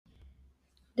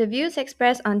The views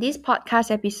expressed on this podcast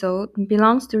episode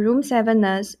belongs to Room 7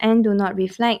 Nurse and do not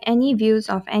reflect any views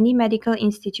of any medical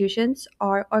institutions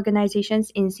or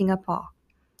organizations in Singapore.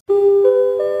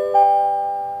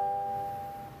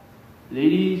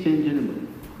 Ladies and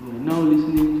gentlemen, you are now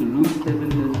listening to Room 7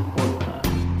 Nurse Podcast.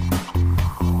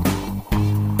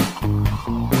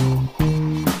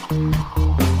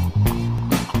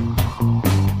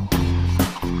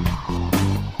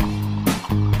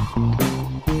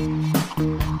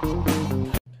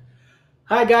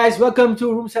 Hi guys, welcome to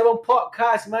Room 7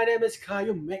 Podcast. My name is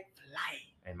Kayum McFly.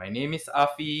 And my name is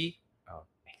Afi,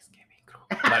 ex-gaming crew,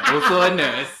 but also a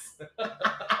nurse.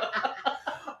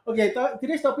 Okay,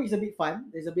 today's topic is a bit fun.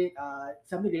 There's a bit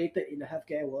something related in the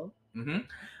healthcare world. Mm-hmm.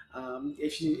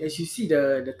 As you see,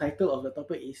 the title of the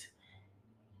topic is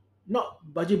not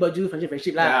baju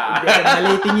friendship lah. It's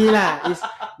Malay thingy lah. It's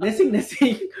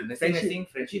nursing,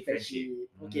 friendship.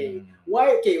 Okay.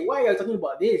 Why are you talking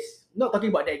about this? Not talking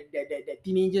about that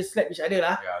teenagers slap each other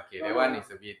lah. Yeah, okay, that one is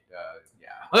a bit,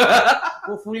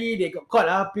 Hopefully they got caught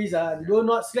lah. Please do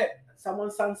not slap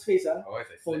someone's son's face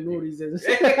for no reasons.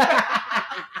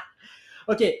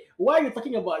 Okay, why are you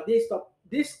talking about this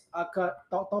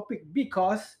topic?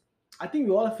 Because I think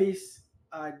we all face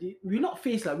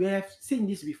we have seen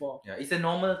this before. Yeah, it's a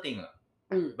normal thing,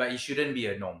 but it shouldn't be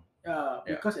a norm.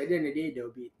 Because at the end of the day, there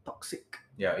will be toxic.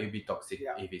 Yeah, it'll be toxic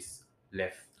if it's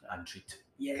left untreated.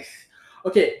 Yes.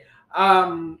 Okay.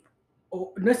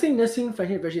 Nursing,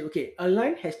 friendship. Okay, a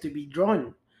line has to be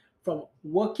drawn from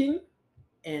working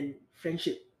and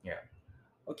friendship. Yeah.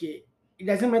 Okay. It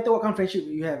doesn't matter what kind of friendship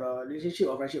you have, a relationship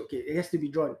or friendship. Okay, it has to be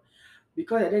drawn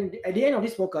because at the end of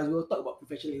this podcast, we will talk about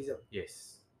professionalism.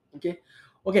 Yes. Okay.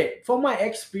 For my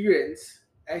experience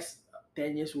as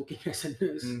 10 years working as a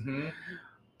nurse,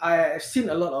 I've seen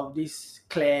a lot of these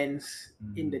clans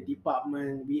in the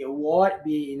department, be it a ward,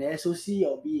 be it in the SOC,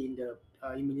 or be in the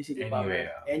emergency department,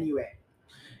 anywhere.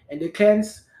 And the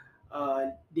clans,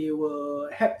 they will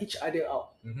help each other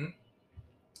out.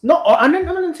 Not all, I'm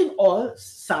not saying all,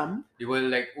 some. They will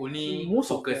like only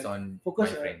focus on my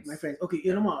friends. My friends. Okay,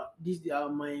 these are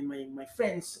my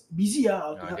friends busy.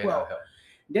 I'll help out.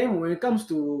 Then when it comes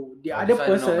to the other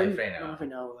person, not my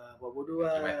friend buat bodoh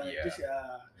lah, just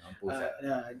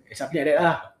something like that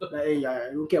lah. Like, I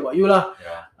don't care about you lah.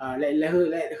 Let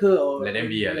her or let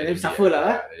them be. Let them suffer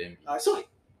lah. So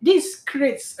this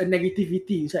creates a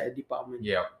negativity inside the department.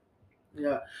 Yeah.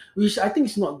 Which I think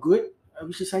is not good.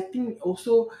 Which is, I think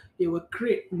also it will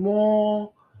create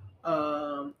more.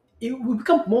 It will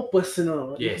become more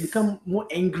personal. Yes. It will become more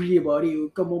angry about it. It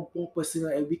will become more personal.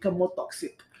 It will become more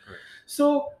toxic.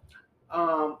 So,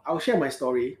 I'll share my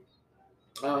story.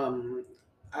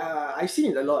 I've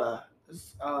seen it a lot.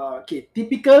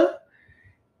 Typical.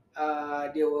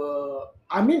 I've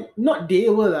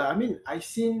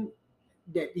seen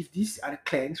that if these are the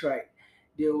clans, right,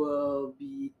 they will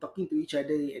be talking to each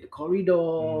other at the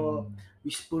corridor,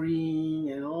 whispering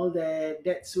and all that.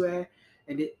 That's where,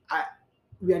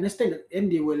 we understand that, and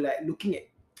they were like looking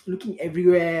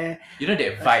everywhere. You know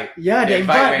that vibe. Yeah, that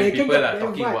vibe when they people are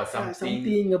talking about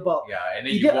something about. Yeah, and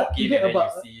then you walk in and then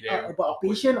you see them about a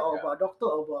patient or about a doctor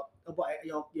or about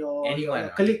your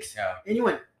colleagues. Yeah.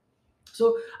 Anyone.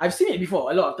 So I've seen it before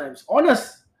a lot of times.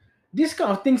 Honest, this kind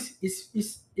of things is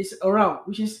around,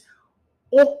 which is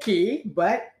okay,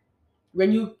 but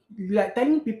when you like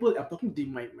telling people, I'm talking to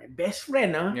my best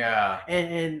friend,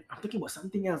 and I'm talking about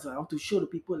something else. I want to show the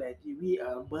people that we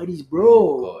are buddies,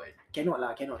 bro. Cannot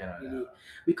really.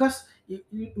 Because it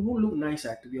won't look nice,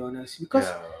 to be honest.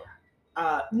 Because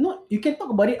you can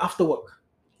talk about it after work.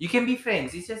 You can be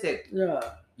friends. It's just that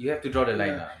you have to draw the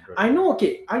line. I know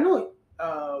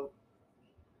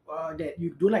that you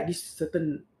don't like this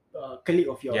certain colleague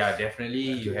of yours. Yeah,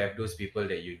 definitely. You have those people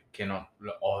that you cannot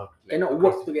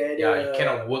work together. Yeah, you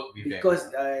cannot work with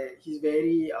because he's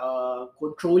very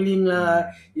controlling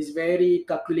lah. He's very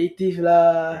calculative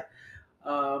lah.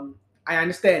 I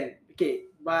understand.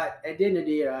 Okay, but at the end of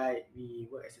the day, right, we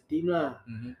work as a team lah.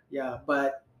 Yeah,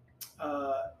 but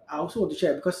I also want to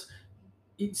share because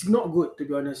it's not good, to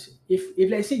be honest. If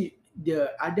let's say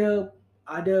the other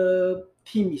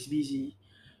team is busy,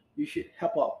 you should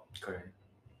help out. Correct.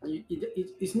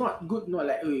 It's not good. Not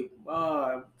like,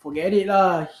 forget it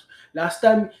lah. Last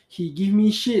time he give me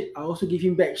shit, I also give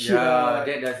him back shit. Yeah,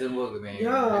 that doesn't work, man.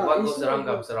 Yeah, what goes around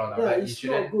comes around. Yeah, right? it's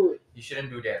not good. You shouldn't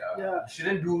do that. Yeah. You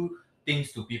shouldn't do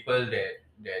things to people that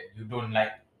you don't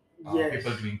like.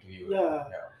 People doing to you. Yeah.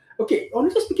 Okay.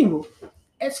 Honestly speaking, bro,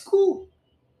 at school,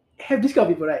 have this kind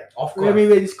of people, right? Of course. When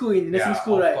in nursing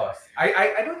school, right? Of course.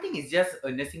 I don't think it's just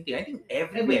a nursing thing. I think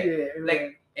everywhere.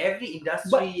 Like every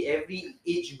industry, every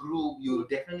age group, you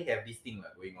definitely have this thing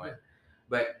going on.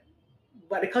 But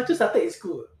the culture started in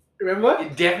school. Remember?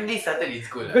 it definitely started in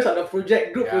school. Because of the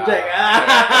group project. Correct.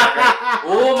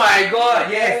 Oh my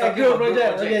god, yes, talking group about group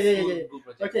project. projects, Okay. group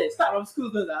projects. Okay, start from school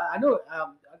first. I know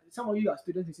some of you are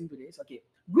students listening to this. Okay,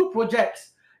 group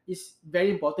projects is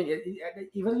very important.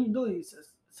 Even though it's a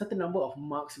certain number of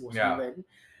marks was given,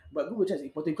 but group project is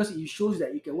important because it shows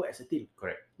that you can work as a team.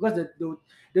 Correct. Because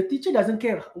the teacher doesn't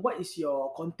care what is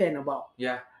your content about.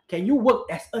 Yeah. Can you work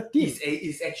as a team?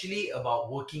 It's actually about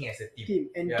working as a team.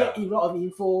 And get a lot of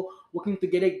info, working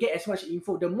together, get as much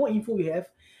info. The more info we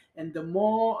have, and the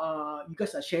more you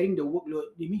guys are sharing the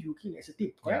workload, they mean working as a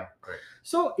team. Correct? Yeah, correct.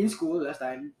 So in school last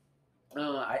time,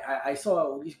 I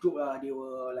saw this group. They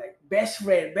were like best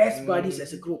buddies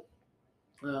as a group.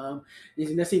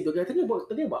 It's nursing together.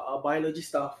 Talking about biology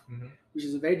stuff, which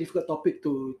is a very difficult topic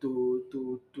to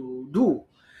do.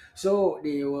 So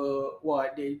they were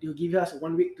they'll give us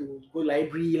 1 week to go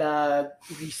library lah,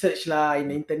 research lah in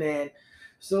the internet.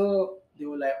 So they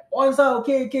were like,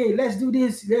 okay, let's do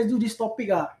this topic .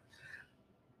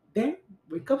 Then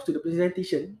when it comes to the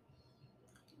presentation,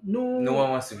 no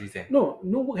one wants to present. No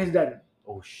work has done.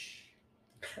 Oh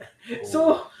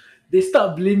So they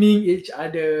start blaming each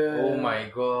other. Oh my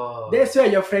god. That's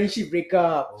where your friendship break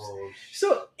up. Oh,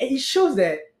 so it shows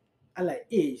that I like,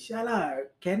 Shala,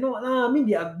 cannot lah. I mean,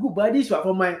 they are good buddies, but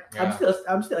for my, I'm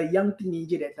still a young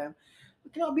teenager that time.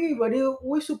 It cannot be, but they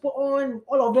always super on.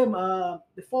 All of them are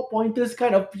the 4 pointers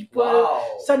kind of people.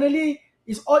 Wow. Suddenly,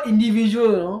 it's all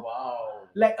individual, you know? Wow.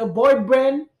 Like a boy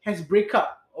band has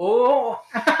breakup. Oh.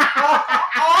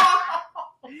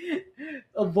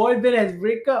 A boy band has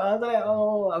breakup. I was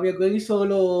like, we are going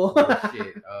solo. Oh,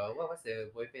 shit. What was the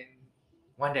boy band?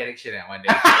 One Direction. One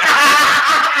Direction.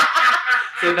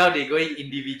 So now they going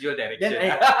individual direction.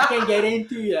 Then I can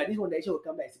guarantee you this One Direction will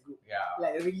come back as a group. Yeah.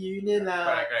 Like a reunion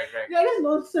Correct. Yeah, that's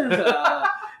nonsense.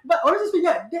 But honestly speaking,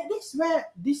 that's where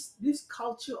this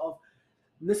culture of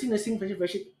nursing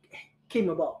friendship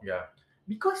came about. Yeah.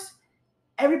 Because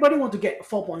everybody want to get a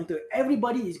 4-pointer.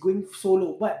 Everybody is going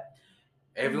solo, but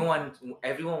everyone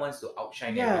wants to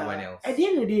outshine everyone else. At the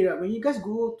end of the day, right, when you guys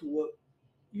go to work,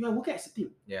 you are working as a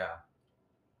team. Yeah.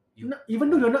 Even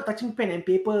though you're not touching pen and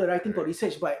paper, writing for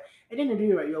research, but at the end of the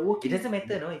day, right, you're working. It doesn't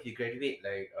matter, no, if you graduate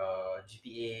like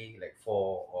GPA like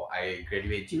 4 or I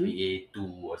graduate GPA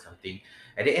 2 or something.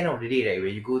 At the end of the day, right,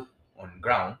 when you go on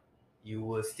ground, you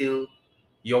will still,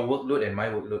 your workload and my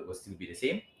workload will still be the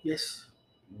same. Yes.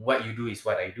 What you do is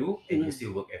what I do, and you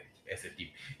still work as a team.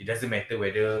 It doesn't matter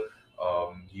whether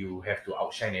you have to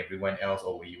outshine everyone else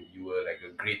or you were like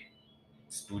a great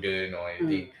student or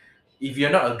anything. If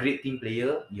you're not a great team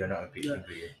player, you're not a great team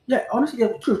player. Yeah, honestly,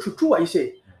 true what you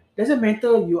say. Doesn't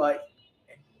matter you are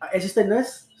assistant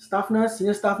nurse, staff nurse,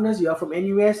 senior staff nurse, you are from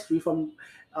NUS, you're from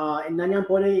Nanyang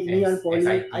Poly, Nanyang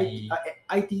Poly,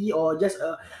 ITE, or just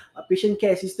a patient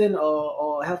care assistant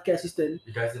or healthcare assistant.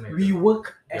 It doesn't matter. We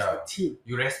work as a team.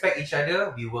 You respect each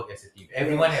other, we work as a team.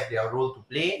 Everyone have their role to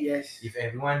play. Yes. If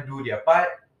everyone do their part,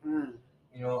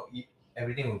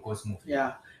 everything will go smoothly.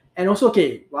 Yeah. And also,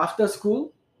 okay, after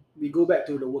school, we go back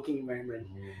to the working environment.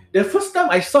 The first time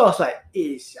I saw, I was like,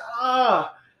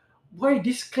 why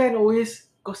this clan always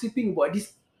gossiping about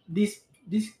this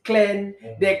clan,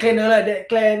 that clan, that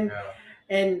clan. Yeah.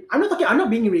 And I'm not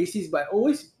being racist, but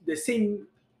always the same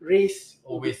race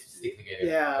always stick together.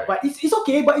 Yeah, right. but it's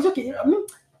okay. Yeah. I mean,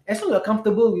 as long as you're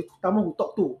comfortable with someone who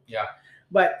talk to. Yeah.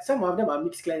 But some of them are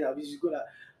mixed clans, which is good.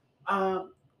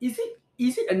 Is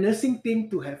it a nursing thing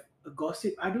to have a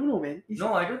gossip? I don't know, man.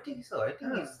 No, I don't think so. I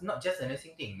think it's not just a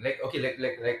nursing thing. Like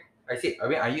I said, I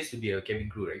mean, I used to be a cabin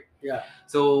crew, right? Yeah.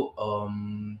 So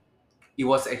it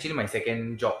was actually my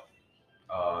second job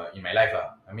in my life.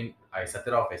 I mean, I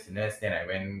started off as a nurse, then I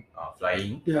went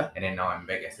flying, and then now I'm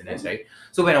back as a nurse, right?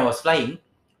 So when I was flying,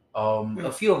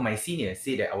 a few of my seniors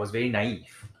say that I was very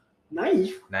naive.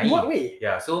 Naive? In what way?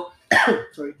 Yeah, so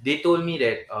sorry, they told me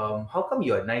that how come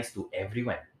you are nice to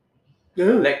everyone?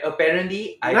 Yeah. Like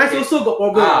apparently also got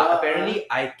problem.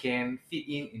 Apparently I can fit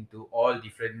into all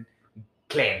different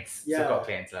clans, so-called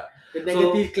clans lah. The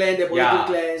negative clan, the positive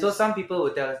clan. So some people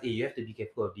will tell us, hey, you have to be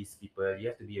careful of these people, you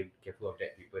have to be careful of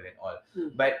that people and all.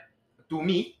 But to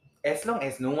me, as long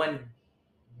as no one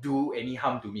do any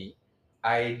harm to me,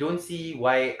 I don't see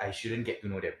why I shouldn't get to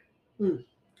know them.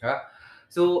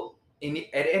 So at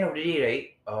the end of the day,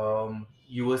 right,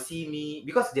 you will see me,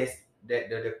 because there's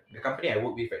the company I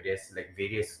work with, right, there's like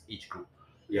various age group.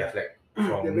 You have like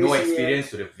from no experience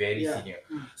to the very senior.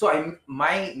 So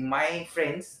my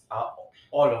friends are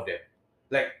all of them.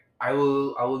 Like I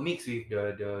will mix with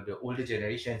the older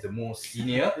generations, the most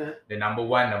senior, the number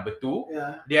one, number two.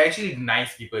 Yeah. They're actually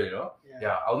nice people, you know. Yeah.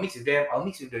 Yeah, I'll mix with them. I'll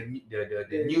mix with the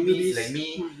The newbies like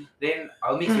me. Then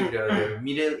I'll mix with the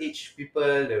middle-aged people,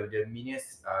 the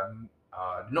minions,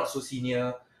 not so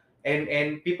senior,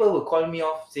 and people will call me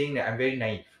off saying that I'm very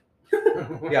naive.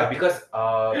 Yeah, because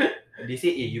they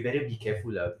say, hey, you better be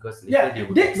careful because later they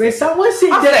will when someone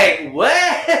said I was that, like, what?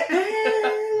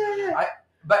 yeah.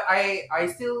 But I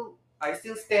still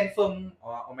stand firm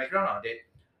on my ground now that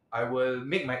I will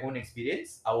make my own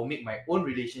experience. I will make my own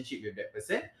relationship with that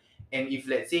person. And if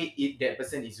let's say if that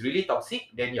person is really toxic,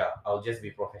 then yeah, I'll just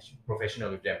be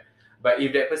professional with them. But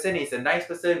if that person is a nice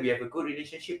person, we have a good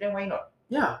relationship, then why not?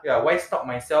 Yeah. Yeah, why stop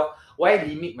myself? Why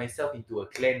limit myself into a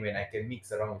clan when I can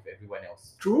mix around with everyone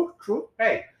else? True.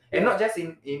 Right. And Yeah. not just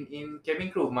in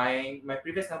cabin crew. My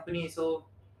previous company, so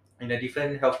in a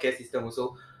different healthcare system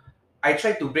also, I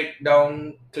try to break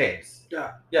down clans.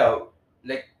 Yeah,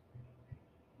 like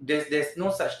there's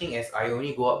no such thing as I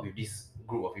only go out with this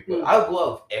group of people. I'll go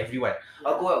out with everyone.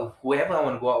 I'll go out with whoever I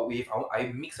want to go out with.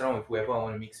 I mix around with whoever I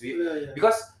want to mix with.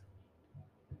 Because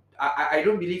I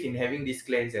don't believe in having these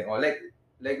clans and all. Like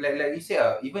you say,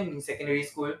 even in secondary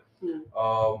school,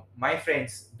 my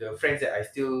friends, the friends that I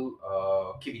still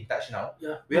keep in touch now,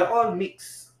 we are all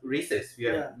mixed races. We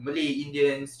have Malay,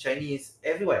 Indians, Chinese,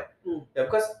 everyone. Yeah,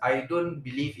 because I don't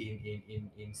believe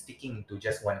in sticking to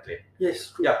just one clan.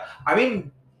 Yes, true. Yeah, I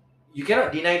mean, you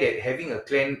cannot deny that having a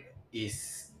clan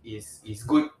is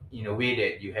good in a way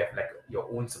that you have like your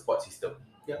own support system.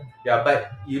 Yeah,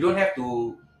 but you don't have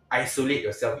to isolate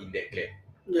yourself in that clan.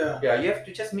 Yeah, you have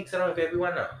to just mix around with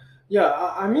everyone now. Yeah,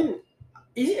 I mean,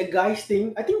 is it a guy's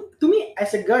thing? I think to me,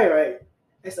 as a guy, right,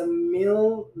 as a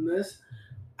male nurse,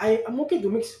 I'm okay to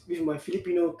mix with my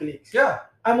Filipino colleagues. Yeah.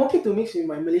 I'm okay to mix with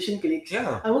my Malaysian colleagues.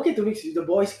 Yeah. I'm okay to mix with the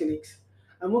boys' colleagues.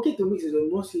 I'm okay to mix with the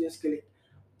most senior colleague.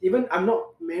 Even I'm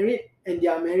not married and they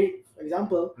are married, for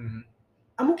example,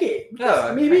 I'm okay.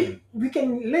 Because maybe we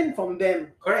can learn from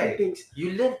them. Correct. Things.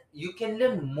 You can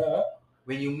learn more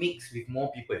when you mix with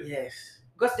more people. Yes.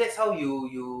 Because that's how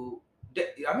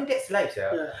that's life,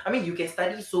 yeah. I mean, you can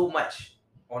study so much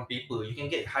on paper. You can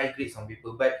get high grades on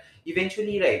paper, but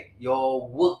eventually, right, your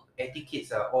work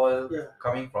etiquettes are all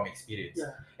coming from experience.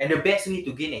 And the best way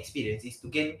to gain experience is to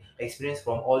gain experience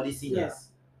from all these seniors.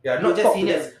 Yeah, not just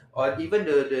seniors, or even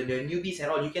the newbies and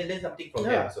all. You can learn something from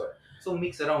them. So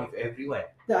mix around with everyone.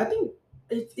 Yeah, I think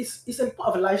it's a part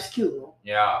of a life skill, no?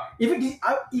 Yeah. Even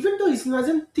though it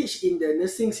doesn't teach in the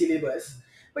nursing syllabus,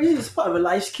 but it is part of a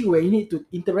life skill where you need to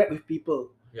interact with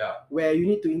people. Yeah. Where you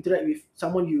need to interact with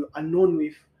someone you are known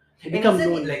with. And isn't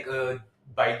it like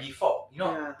by default? You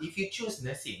know, if you choose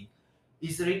nursing,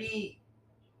 it's already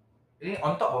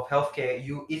on top of healthcare.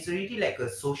 It's already like a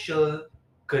social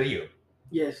career.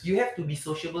 Yes. You have to be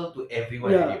sociable to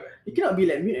everyone. Yeah. You cannot be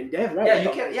like mute and deaf, right? Yeah, you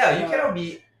can. Yeah, you cannot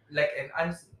be like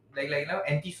an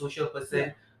antisocial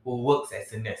person who works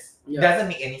as a nurse. It doesn't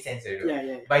make any sense, right?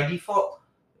 Yeah. By default,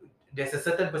 there's a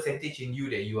certain percentage in you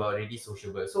that you are already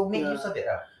sociable. So make use of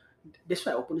that. That's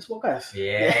why I open this podcast.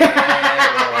 Yeah.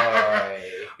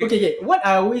 Okay. What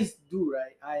I always do,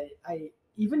 right? I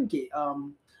even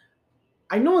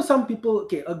I know some people.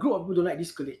 A group of people don't like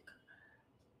this colleague,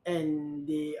 and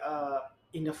they are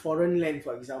in a foreign land,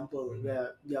 for example,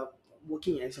 where they are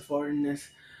working as a foreigners.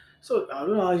 So I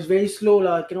don't know, it's very slow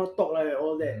cannot talk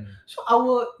all that. So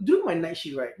during my night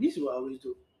shift, right, this is what I always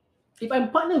do. If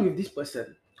I'm partnered with this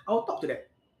person, I'll talk to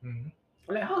them.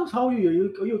 Like, how are you?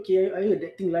 Are you okay? Are you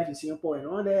adapting life in Singapore and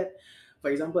all that?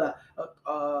 For example,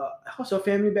 how's your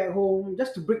family back home?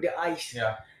 Just to break the ice.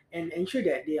 And ensure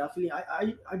that they are feeling. Are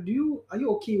you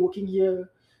okay working here?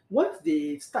 Once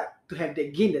they start to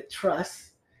gain the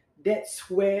trust, that's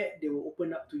where they will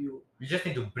open up to you. You just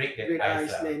need to break that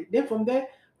ice. Then from there,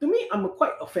 to me, I'm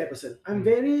quite a fair person. I'm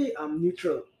very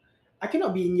neutral. I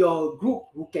cannot be in your group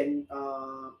who can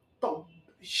talk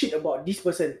shit about this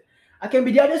person. I can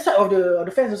be the other side of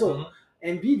the fence also,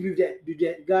 and be with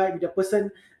that guy, with the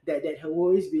person that have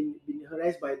always been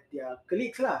harassed by their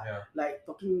colleagues like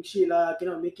talking shit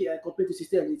cannot make it. I complain to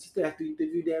sister, and the sister has to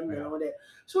interview them and all that.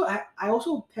 So I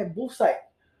also have both sides.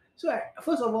 So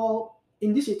first of all,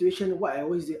 in this situation, what I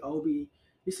always do, I will be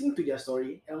listening to their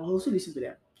story, and I'll also listen to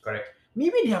them. Correct.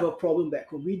 Maybe they have a problem back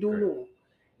home. We don't know.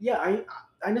 Yeah, I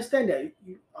understand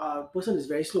that person is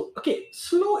very slow. Okay,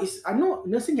 slow is. I know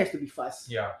nursing has to be fast.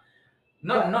 Yeah.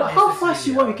 But how fast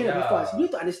you want, we cannot be fast. You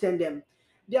need to understand them.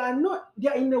 They are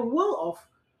in the world of,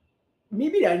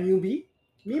 maybe they are newbie.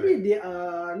 Maybe they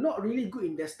are not really good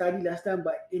in their study last time,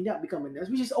 but end up become a nurse,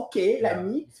 which is okay, like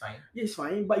me. It's fine. It's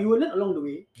fine, but you will learn along the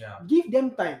way. Yeah. Give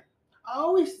them time. I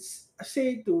always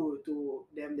say to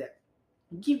them that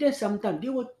give them some time. They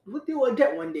will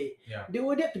adapt one day. Yeah. They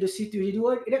will adapt to the situation. They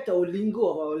will adapt to our lingo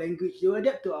of our language. They will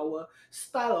adapt to our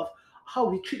style of how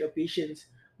we treat a patient.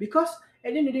 Because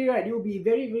at the end of the day, right, they will be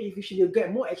very, very efficient. They'll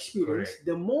get more experience. Correct.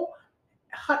 The more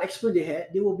hard experience they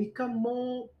had, they will become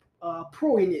more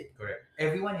pro in it. Correct.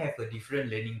 Everyone have a different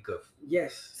learning curve.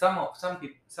 Yes. Some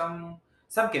people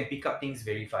some can pick up things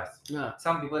very fast. Yeah.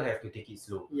 Some people have to take it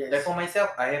slow. Yes. Like for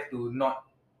myself, I have to not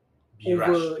be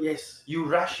rushed. Yes. You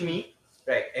rush me,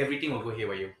 right? Everything will go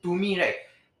haywire. To me, right?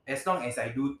 As long as I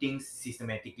do things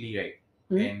systematically, right,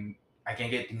 and I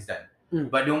can get things done.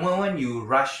 But the moment you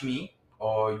rush me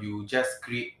or you just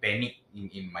create panic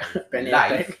in my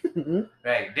life,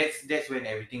 right? That's when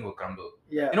everything will crumble.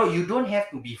 Yeah. You know, you don't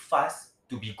have to be fast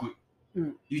to be good.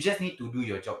 Mm. You just need to do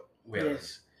your job well.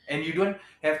 Yes. And you don't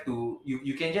have to.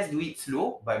 You can just do it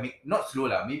slow, but not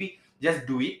slow lah. Maybe just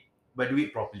do it, but do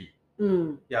it properly.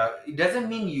 Yeah, it doesn't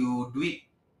mean you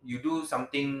do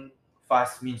something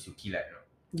fast means you kilat. You know?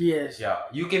 Yes. Yeah,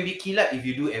 you can be kilat if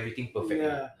you do everything perfectly.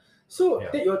 Yeah. So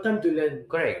take your time to learn.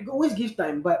 Correct. Always give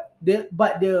time, but the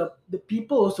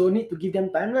people also need to give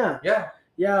them time lah. Yeah.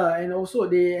 Yeah, and also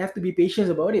they have to be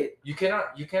patient about it. You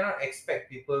cannot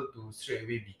expect people to straight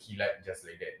away be kilat just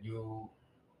like that.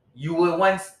 You were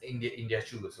once in their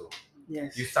shoe also.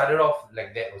 Yes. You started off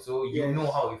like that also. You Yes. know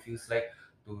how it feels like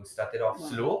to start it off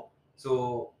slow.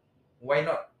 So why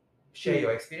not share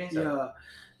your experience? Yeah.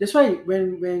 That's why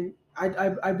when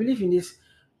I believe in this,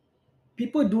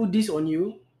 people do this on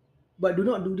you, but do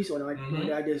not do this on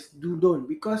the others. Don't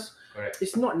because Correct.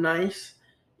 it's not nice.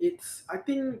 I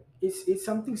think it's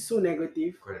something so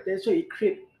negative. Correct. That's why it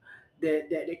create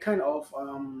that kind of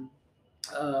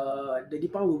the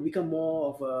department will become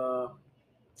more of a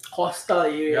hostile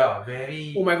area. Yeah,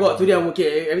 very. Oh my god, today I'm working.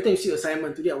 Every time you see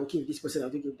assignment, today I'm working with this person, I'm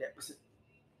working with that person.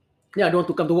 Yeah, I don't want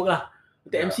to come to work lah.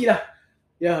 The MC lah.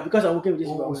 Yeah, because I'm working with this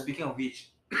department. Speaking of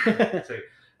which, sorry.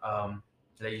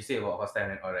 Like you say about hostile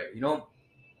and all right. You know,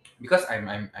 because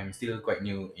I'm still quite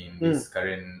new in this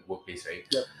current workplace, right?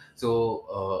 Yep. So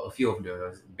a few of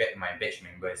my batch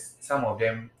members, some of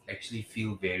them actually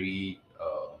feel very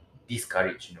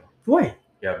discouraged. You know. Why?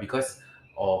 Yeah, because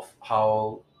of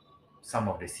how some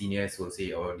of the seniors will say,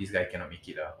 "Oh, this guy cannot make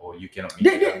it, or you cannot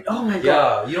make it." Oh my god.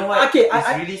 Yeah, you know what? Okay, it's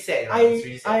really sad. It's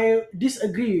really sad. I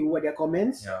disagree with their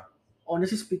comments. Yeah.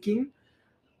 Honestly speaking,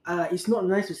 it's not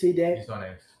nice to say that. It's not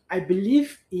nice. I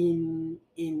believe in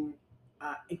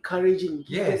encouraging,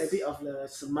 giving a Yes. bit of the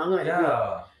semangat.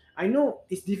 Yeah. I know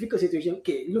it's difficult situation.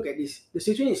 Okay, look at this. The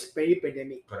situation is very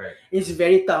pandemic. Correct. It's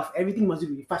very tough. Everything must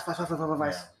be fast.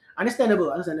 Yeah.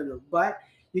 Understandable. But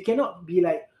you cannot be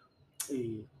like,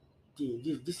 hey,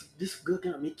 this girl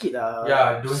cannot make it.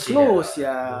 Yeah, don't slow, say that.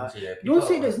 yeah. Don't say that. Don't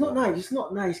say that's not nice. It's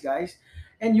not nice, guys.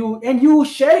 And you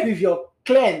share it with your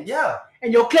clan. Yeah. And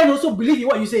your clan also believe in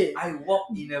what you say. I walk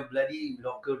in a bloody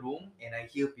locker room and I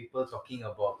hear people talking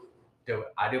about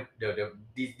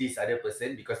this other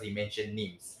person because they mentioned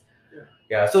names.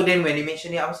 Yeah. So then when they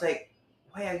mentioned it, I was like,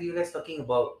 why are you guys talking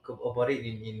about it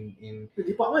in The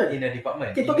department. a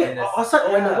department? Okay, talking outside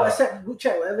or in the WhatsApp group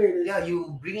chat, whatever it is. Yeah,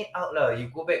 you bring it out lah.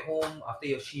 You go back home after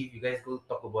your shift. You guys go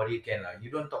talk about it, can lah. You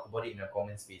don't talk about it in a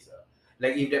common space lah.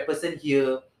 Like if that person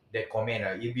hear that comment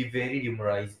lah, it'll be very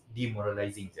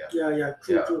demoralizing. Yeah,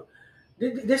 true.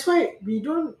 That's why we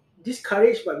don't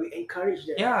discourage, but we encourage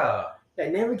them. Yeah.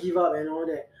 Like never give up and all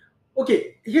that.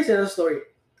 Okay, here's another story.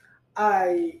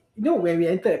 When we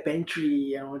enter a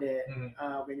pantry and all that,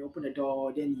 when you open the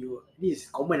door, then this is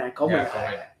common. Yeah,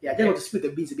 I just want to spill the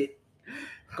beans a bit.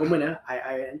 Common,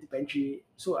 I enter pantry,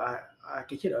 so I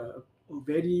can hear a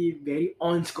very, very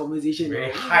honest conversation.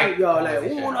 Very hype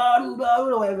conversation. Like,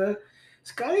 whatever.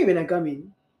 Sekali when I come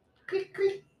in, click.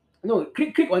 No,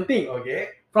 click one thing. Okay.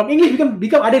 From English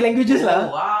become other languages lah.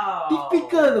 Wow.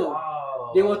 Typical though.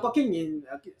 Wow. They were talking in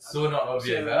So not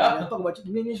obvious talk about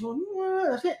English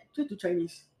to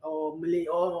Chinese or Malay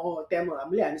or Tamil.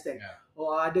 Malay I understand. Yeah.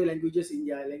 Or other languages in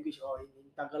their language or in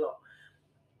Tagalog.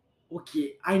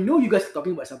 Okay, I know you guys are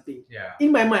talking about something. Yeah.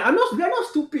 In my mind, we are not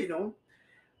stupid, no.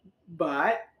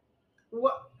 But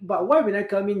why when I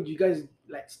come in, you guys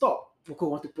like stop? Okay,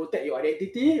 want to protect your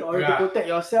identity or to protect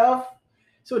yourself,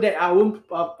 so that I won't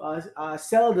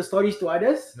sell the stories to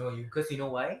others. No, because you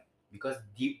know why? Because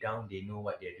deep down they know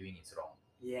what they're doing is wrong.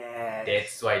 Yeah.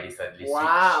 That's why they suddenly switch.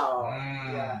 Wow.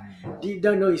 Yeah. Deep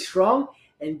down know it's wrong,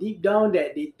 and deep down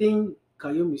that they think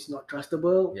Qayyum is not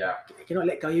trustable. Yeah. I cannot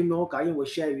let Qayyum know. Qayyum will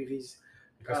share with his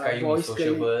Because Qayyum is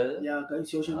sociable. Yeah, Qayyum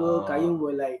is sociable. Qayyum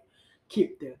will like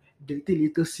keep the dirty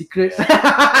little secrets.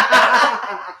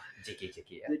 JK.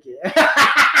 Okay.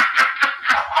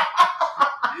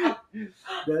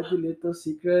 Dirty little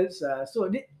secrets.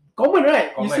 Common,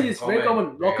 right? You see, it's very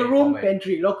common. Very Locker room, common.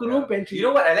 pantry. Locker room, pantry. You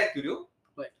know what I like to do?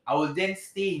 What? I will then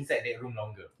stay inside that room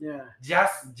longer. Yeah.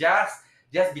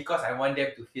 Just because I want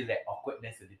them to feel that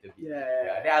awkwardness a little bit.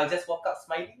 Yeah. Then I'll just walk out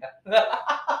smiling.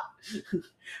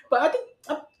 But I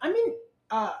think,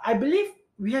 I believe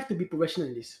we have to be professional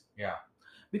in this. Yeah.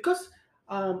 Because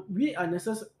we are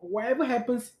nurses. Whatever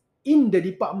happens in the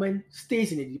department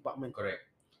stays in the department. Correct.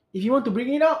 If you want to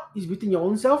bring it out, it's between your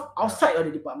own self, outside of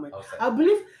the department. Outside. I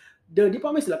believe the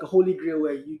department is like a holy grail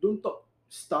where you don't talk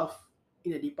stuff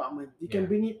in the department. You can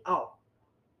bring it out.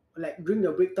 Like during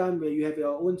the break time where you have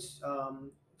your own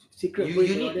secret break.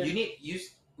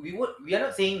 We are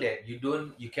not saying that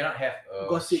you cannot have a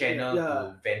Gossip, channel yeah.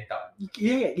 to vent out. You can.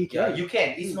 Yeah, you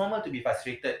can. It's normal to be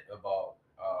frustrated about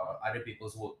other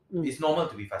people's work. It's normal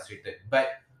to be frustrated,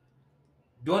 but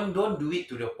don't do it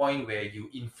to the point where you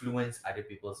influence other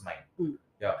people's mind.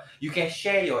 Yeah, you can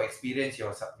share your experience,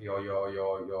 your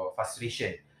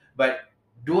frustration, but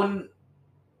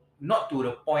not to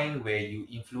the point where you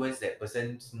influence that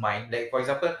person's mind. Like for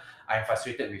example, I'm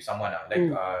frustrated with someone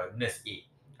nurse A.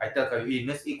 I tell you,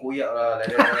 nurse A koyak lah,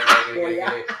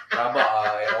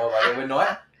 rabak and all whatever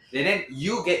not. And then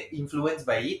you get influenced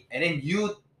by it, and then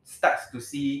you start to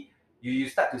see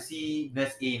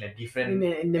nurse A in a different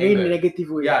in a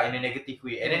negative way. Yeah, in a negative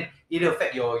way, and then it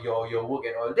affect your work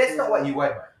and all. That's not what you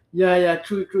want, man. Yeah,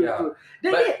 true.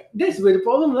 That's where the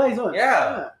problem lies on.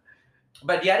 Yeah.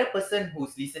 But the other person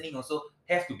who's listening also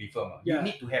has to be firm. Yeah. You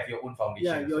need to have your own foundation.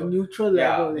 Yeah, your also. neutral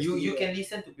level. You can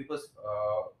listen to people's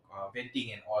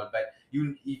venting and all, but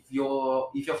if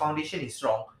your foundation is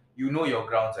strong, you know your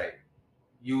grounds, right?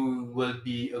 You will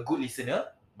be a good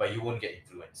listener, but you won't get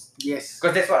influenced. Yes.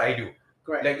 Because that's what I do.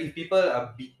 Correct. Like if people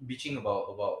are bitching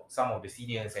about some of the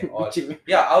seniors and all,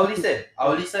 I'll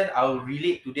listen. I'll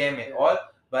relate to them and all.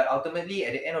 But ultimately,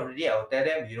 at the end of the day, I'll tell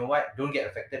them, you know what? Don't get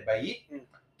affected by it.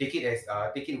 Take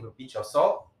it with a pinch of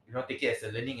salt. Take it as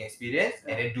a learning experience,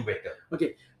 and then do better.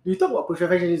 Okay. You talk about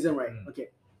professionalism, right? Okay.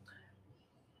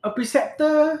 A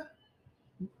preceptor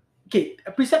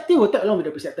will tag along with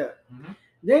the preceptor.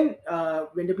 Then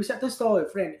when the preceptor saw a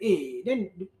friend, then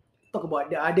talk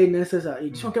about the other nurses.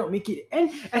 This one cannot make it.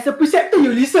 And as a preceptor,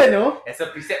 you listen, no? As a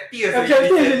preceptor, you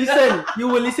listen. You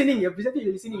were listening. A preceptor,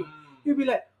 you're listening. You'll be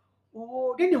like,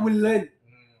 oh, then they will learn.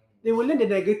 They will learn the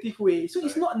negative way. So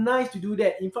it's not nice to do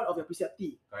that in front of your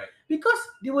preceptee. Correct. Because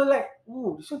they were like,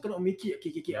 oh, this one cannot make it.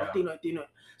 Okay, I'll take note.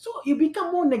 So you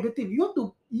become more negative. You want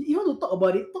to talk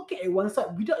about it, talk it at one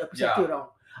side without your preceptor around.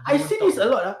 I've seen this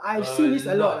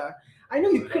a lot. I know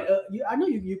you create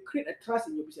you create a trust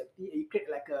in your preceptee, and you create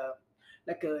like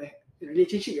a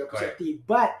relationship with your preceptee.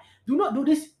 But do not do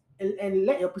this and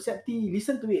let your preceptee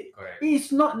listen to it. Correct.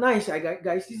 It's not nice,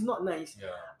 guys. It's not nice.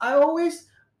 Yeah. I always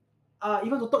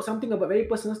even to talk something about very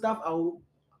personal stuff, I'll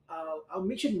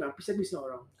make sure my preceptor is not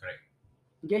around. Correct.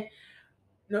 Okay.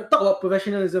 Now talk about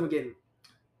professionalism again.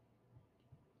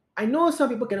 I know some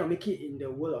people cannot make it in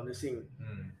the world of nursing,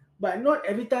 but not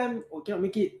every time cannot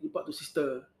make it. Report to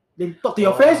sister. Then talk to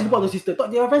your friends. Report to sister. Talk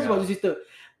to your friends. Report to sister.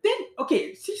 Then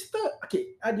sister.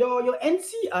 Your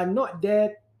NC are not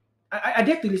there. Are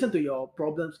there to listen to your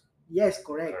problems? Yes,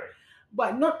 correct.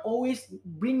 But not always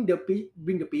bring the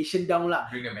patient down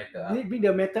lah. Bring the matter up. Bring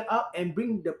the matter up and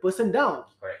bring the person down.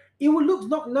 Correct. It will look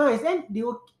not nice. Then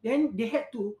they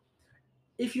had to.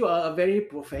 If you are a very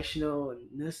professional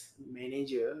nurse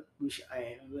manager, which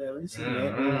I haven't seen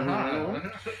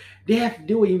that,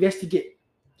 they will investigate.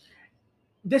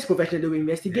 That's professional. They will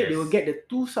investigate. Yes. They will get the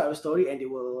two side of the story, and they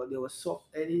will solve.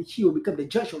 And he will become the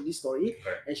judge of this story,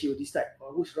 and she will decide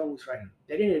who's wrong, who's right.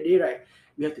 At the end of the day, right,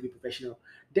 we have to be professional.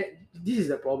 This is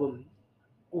the problem.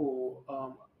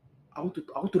 I want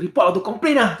to report or to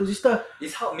complain to sister.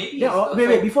 It's how maybe. Yeah.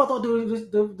 Wait. Before I talk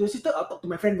to the sister, I'll talk to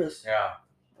my friend first. Yeah.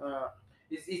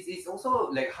 It's also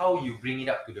like how you bring it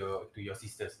up to your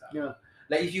sisters. Yeah.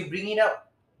 Like if you bring it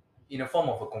up in a form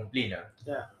of a complaint.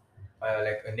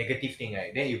 Like a negative thing, right?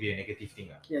 Then it'll be a negative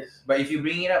thing. Yes. But if you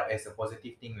bring it up as a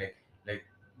positive thing, like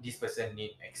this person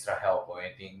need extra help or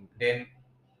anything, then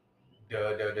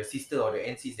the sister or the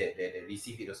NCs that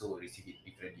receive it also will receive it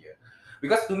differently.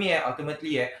 Because to me,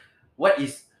 ultimately,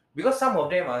 because some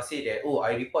of them say that,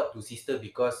 I report to sister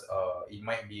because it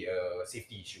might be a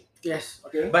safety issue. Yes.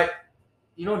 Okay. But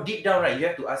deep down, right, you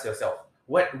have to ask yourself,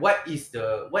 what is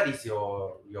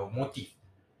your motive?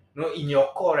 In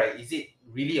your core, right, is it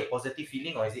really a positive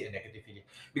feeling or is it a negative feeling?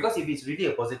 Because if it's really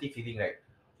a positive feeling, right,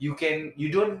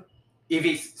 if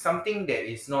it's something that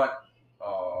is not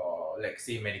like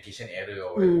say medication error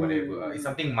or whatever, it's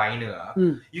something minor,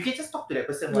 you can just talk to that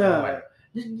person one-on-one.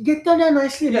 Just get tell them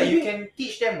nicely. Yeah, maybe. you can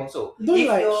teach them also. Don't If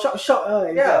like your- shout.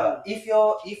 Yeah, if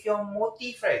your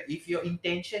motive, right, if your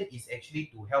intention is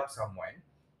actually to help someone,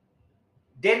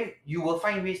 then you will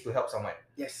find ways to help someone.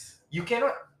 Yes. You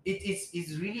cannot.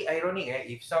 It's really ironic,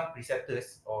 if some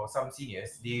preceptors or some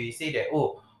seniors, they say that,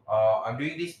 I'm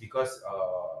doing this because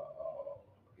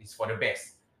it's for the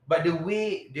best. But the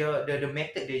way the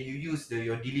method that you use,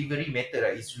 your delivery method,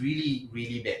 right, is really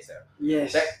really bad, sir.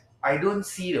 Yes. Like, I don't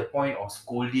see the point of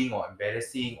scolding or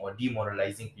embarrassing or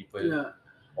demoralizing people. Yeah.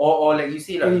 Or like you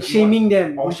say, And like, shaming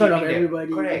them or in front of shaming them.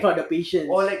 everybody, in Correct. front of the patients.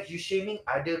 or like you shaming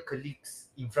other colleagues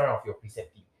in front of your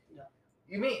preceptee. Yeah.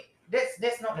 You mean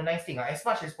that's not a nice thing. As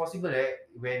much as possible,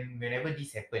 whenever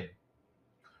this happen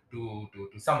to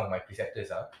some of my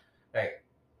preceptors, like,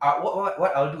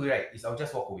 what I'll do, right, is I'll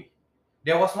just walk away.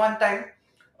 There was one time,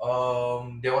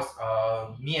 there was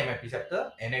me and my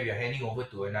preceptor, and then we are handing over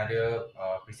to another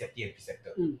preceptee and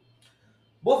preceptor.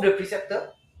 Both the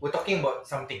preceptor were talking about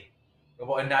something,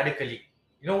 about another colleague.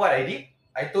 You know what I did?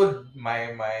 I told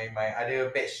my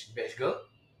other batch girl,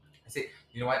 I said,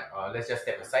 you know what? Let's just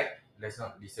step aside. Let's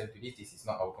not listen to this. This is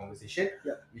not our conversation.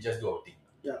 Yeah. We just do our thing.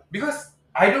 Yeah. Because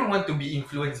I don't want to be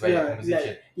influenced by the conversation.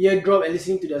 Like eardrop and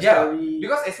listening to the story.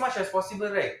 Because as much as possible,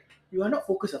 right? You are not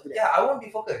focused after that. Yeah, I won't be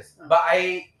focused. But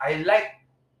I like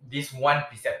this one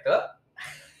preceptor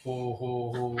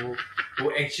who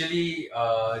actually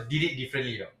did it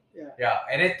differently, you know. Yeah.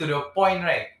 And then to the point,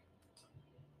 right?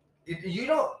 You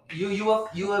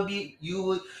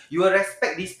will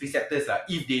respect these preceptors,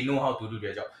 if they know how to do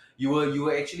their job. You will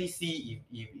actually see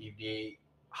if they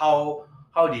how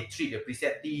they treat the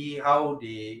preceptee, how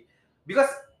they, because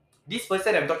this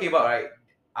person I'm talking about, right,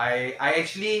 I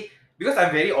actually, because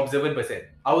I'm very observant person,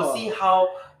 I will see how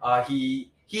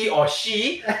he or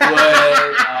she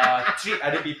will treat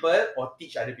other people or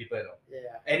teach other people, you know?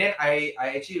 Yeah. And then I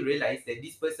actually realized that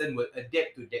this person will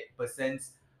adapt to that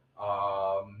person's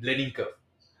learning curve.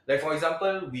 Like, for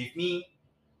example, with me,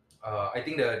 I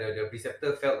think the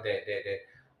preceptor felt that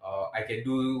I can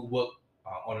do work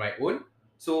on my own,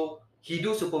 so he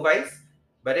do supervise,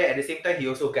 but then at the same time he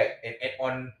also guide and add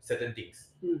on certain things.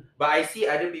 But I see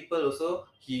other people also,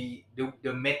 the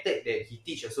method that he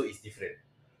teach also is different.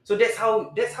 So that's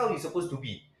how you're supposed to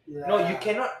be. Yeah. No,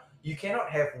 you cannot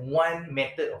have one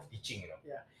method of teaching. You know,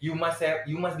 Yeah.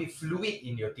 You must be fluid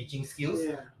in your teaching skills.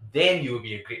 Yeah. Then you will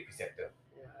be a great preceptor.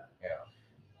 Yeah.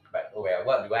 But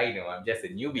what do I know? I'm just a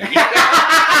newbie.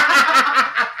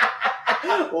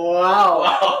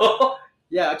 Wow.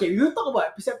 Yeah, okay, we will talk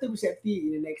about preceptor preceptee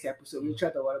in the next episode. We'll try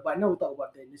to talk about it. But now we'll talk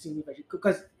about the listening friendship,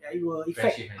 because it will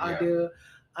affect Friendship,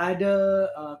 other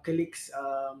colleagues'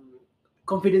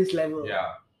 confidence level.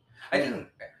 Yeah. I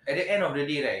think at the end of the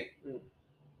day, right,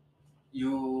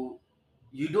 you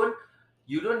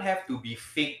don't have to be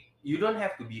fake. You don't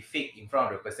have to be fake in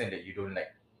front of the person that you don't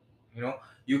like. You know,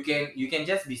 you can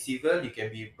just be civil, you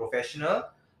can be professional,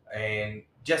 and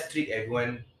just treat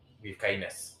everyone with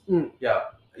kindness.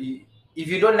 Yeah. If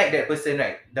you don't like that person,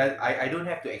 right, that I don't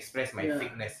have to express my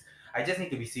fakeness. I just need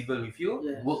to be civil with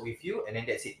you, work with you, and then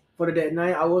that's it. For that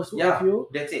 9 hours with you.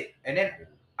 That's it. And then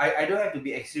I don't have to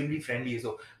be extremely friendly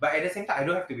also. But at the same time, I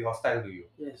don't have to be hostile to you.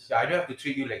 Yes. Yeah, I don't have to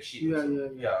treat you like shit.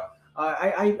 Yeah.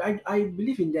 I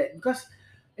believe in that, because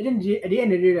at the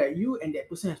end of the day, right, you and that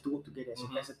person have to work together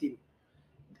as a team.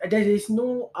 There is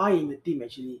no I in the team,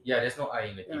 actually. Yeah, there's no I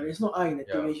in the team. There's no I in the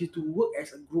team. You have to work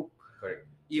as a group. Correct.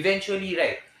 Eventually,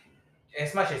 right,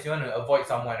 as much as you want to avoid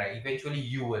someone, right, eventually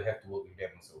you will have to work with them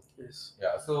also. Yes.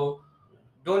 Yeah. So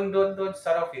don't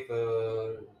start off with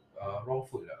a wrong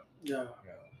foot, lah. Yeah.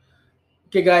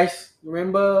 Okay, guys,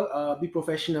 remember, be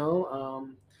professional.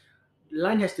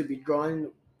 Line has to be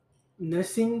drawn.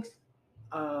 Nursing,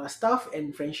 staff,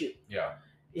 and friendship. Yeah.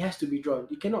 It has to be drawn.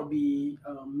 It cannot be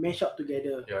mashed up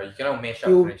together. Yeah, you cannot mash up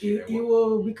friendship. It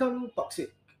will become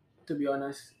toxic, to be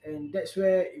honest, and that's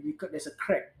where there's a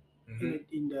crack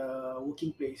in the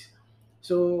working place.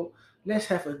 So let's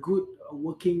have a good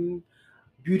working,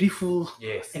 beautiful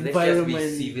environment. Let's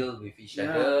just be civil with each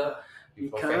other. Be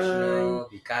professional.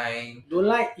 Be kind. Don't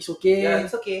like, it's okay. Yeah,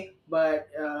 it's okay. But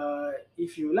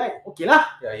if you like, okay lah.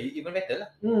 Yeah, even better lah.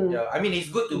 Yeah, I mean, it's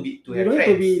good to have friends. You don't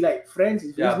need to be like friends.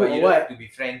 Yeah, but you don't have to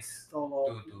be friends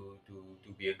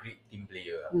to be a great team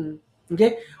player.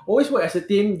 Okay, always work as a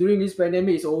team. During this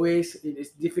pandemic, it's always in a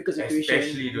difficult situation.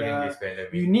 Especially during this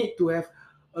pandemic. You need to have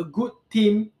a good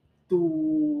team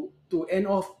to end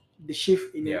off the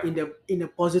shift in a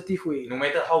positive way. No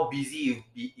matter how busy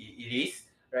it is,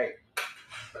 right?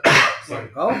 Sorry.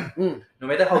 No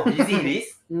matter how busy it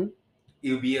is,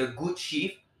 it will be a good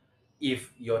shift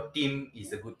if your team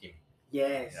is a good team.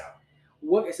 Yes. Yeah.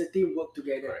 Work as a team, work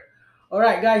together. Correct.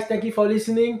 Alright, guys, thank you for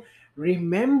listening.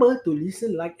 Remember to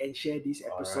listen, like, and share this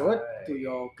episode to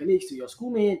your colleagues, to your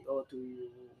schoolmate, or to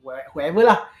whoever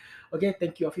lah. Okay,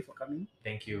 thank you, Afi, for coming.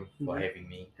 Thank you for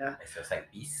having me as your side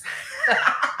piece.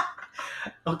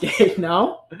 Okay,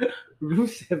 now room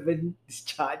 7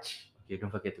 discharge. Okay,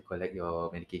 don't forget to collect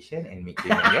your medication and make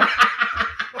payment, yeah?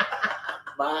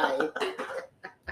 Bye.